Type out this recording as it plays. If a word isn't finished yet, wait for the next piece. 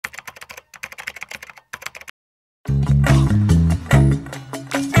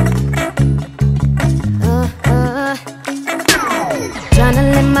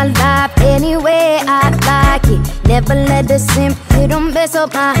the simp, you don't mess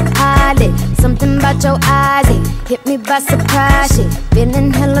up my eyelid. Something about your eyes, it hit me by surprise. Shit,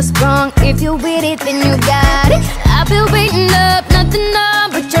 feeling hella strong. If you with it, then you got it. I've been waiting up, nothing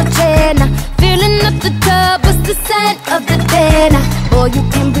on but your chair now. Filling up the tub, what's the scent of the day now? Boy, you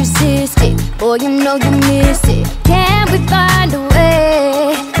can't resist it, boy, you know you miss it. Can we find a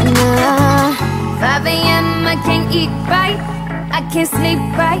way? Nah. 5 a.m. I can't eat right, I can't sleep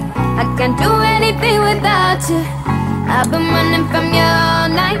right, I can't do anything without you. I've been running from you all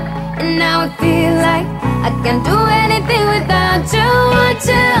night, and now I feel like I can't do anything without you.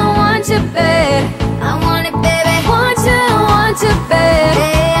 Want you, babe. I want it, baby. Want you, babe.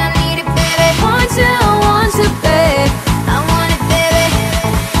 Hey, I need it, baby. Want you, babe. I want it, baby.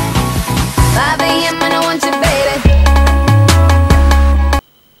 5 a.m. and I want you, baby.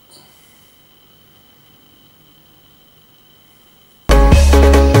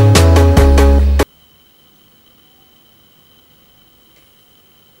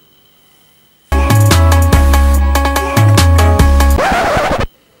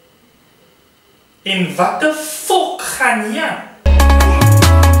 En wat de fuck gaan je?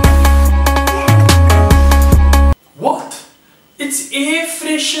 What? It's air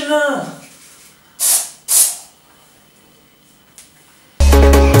freshener.